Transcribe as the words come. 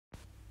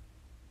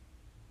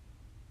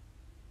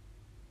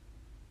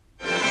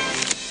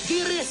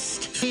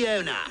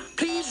Fiona,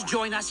 please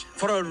join us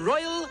for a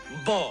royal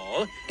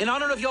ball in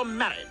honor of your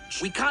marriage.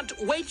 We can't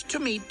wait to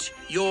meet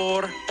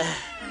your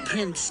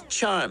Prince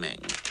Charming.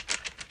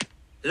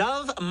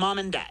 Love, Mom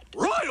and Dad.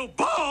 Royal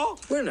ball?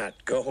 We're not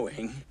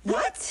going.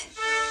 What?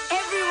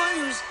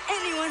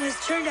 Anyone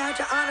who's turned out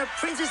to honor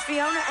Princess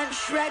Fiona and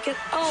Shrek, and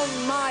oh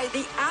my,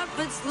 the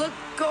outfits look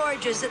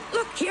gorgeous. And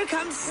look, here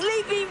comes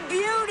Sleeping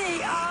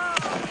Beauty. Oh.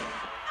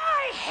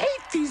 I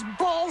hate these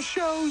ball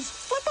shows.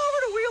 Flip over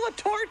to Wheel of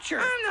Torture.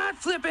 I'm not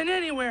flipping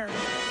anywhere.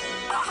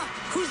 Oh,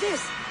 who's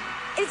this?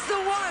 It's the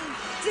one,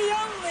 the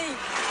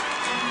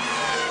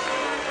only.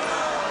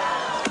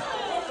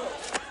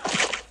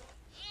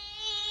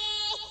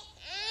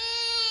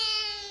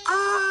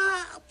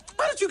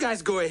 Why don't you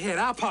guys go ahead?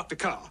 I'll park the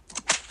car.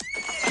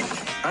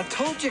 I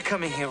told you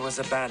coming here was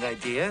a bad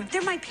idea.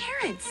 They're my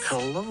parents.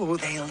 Hello,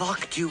 they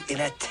locked you in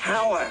a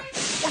tower.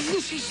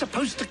 Wasn't she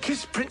supposed to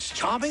kiss Prince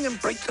Charming and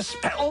break the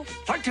spell?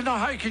 Like to know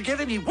how it could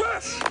get any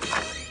worse.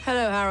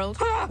 Hello, Harold.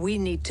 We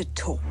need to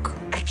talk.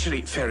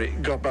 Actually, Fairy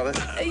Godmother.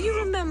 You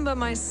remember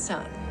my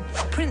son,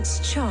 Prince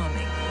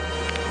Charming.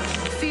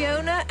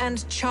 Fiona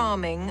and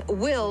Charming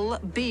will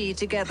be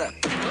together.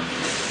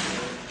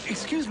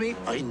 Excuse me,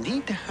 I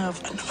need to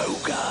have an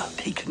ogre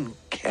taken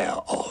care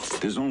of.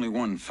 There's only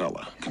one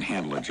fella can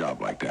handle a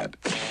job like that.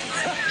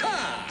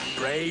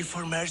 Pray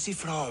for mercy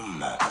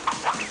from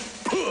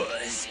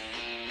Puss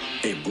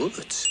in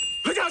Boots.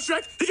 Look out,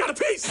 Shrek! He got a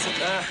piece!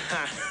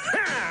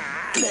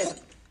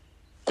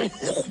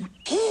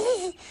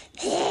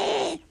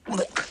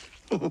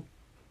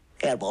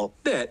 Elbow.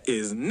 That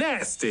is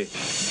nasty.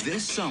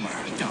 This summer,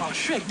 Oh,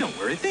 Shrek, don't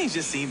worry. Things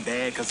just seem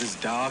bad because it's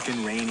dark and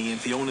rainy and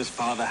Fiona's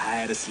father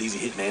hired a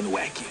sleazy hitman to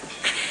whack you.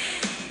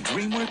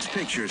 DreamWorks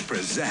Pictures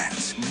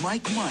presents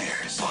Mike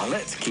Myers. Oh,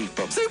 let's keep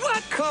him. Say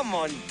what? Come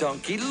on,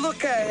 donkey.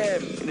 Look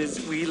at him in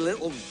his wee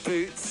little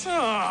boots.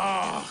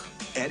 Oh,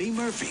 Eddie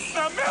Murphy,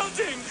 I'm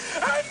melting!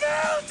 I'm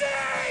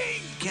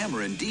melting!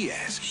 Cameron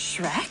Diaz,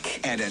 Shrek?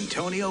 and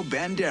Antonio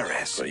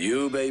Banderas. For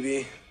you,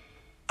 baby,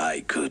 I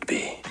could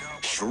be.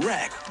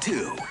 Shrek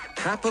 2.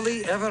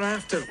 Happily ever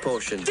after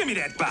potion. Give me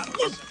that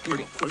bottle.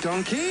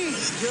 Donkey,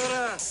 you're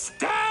a...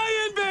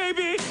 Stallion,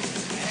 baby!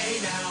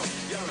 Hey now,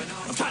 you're an...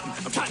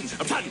 I'm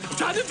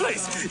tightened in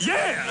place.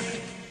 Yeah!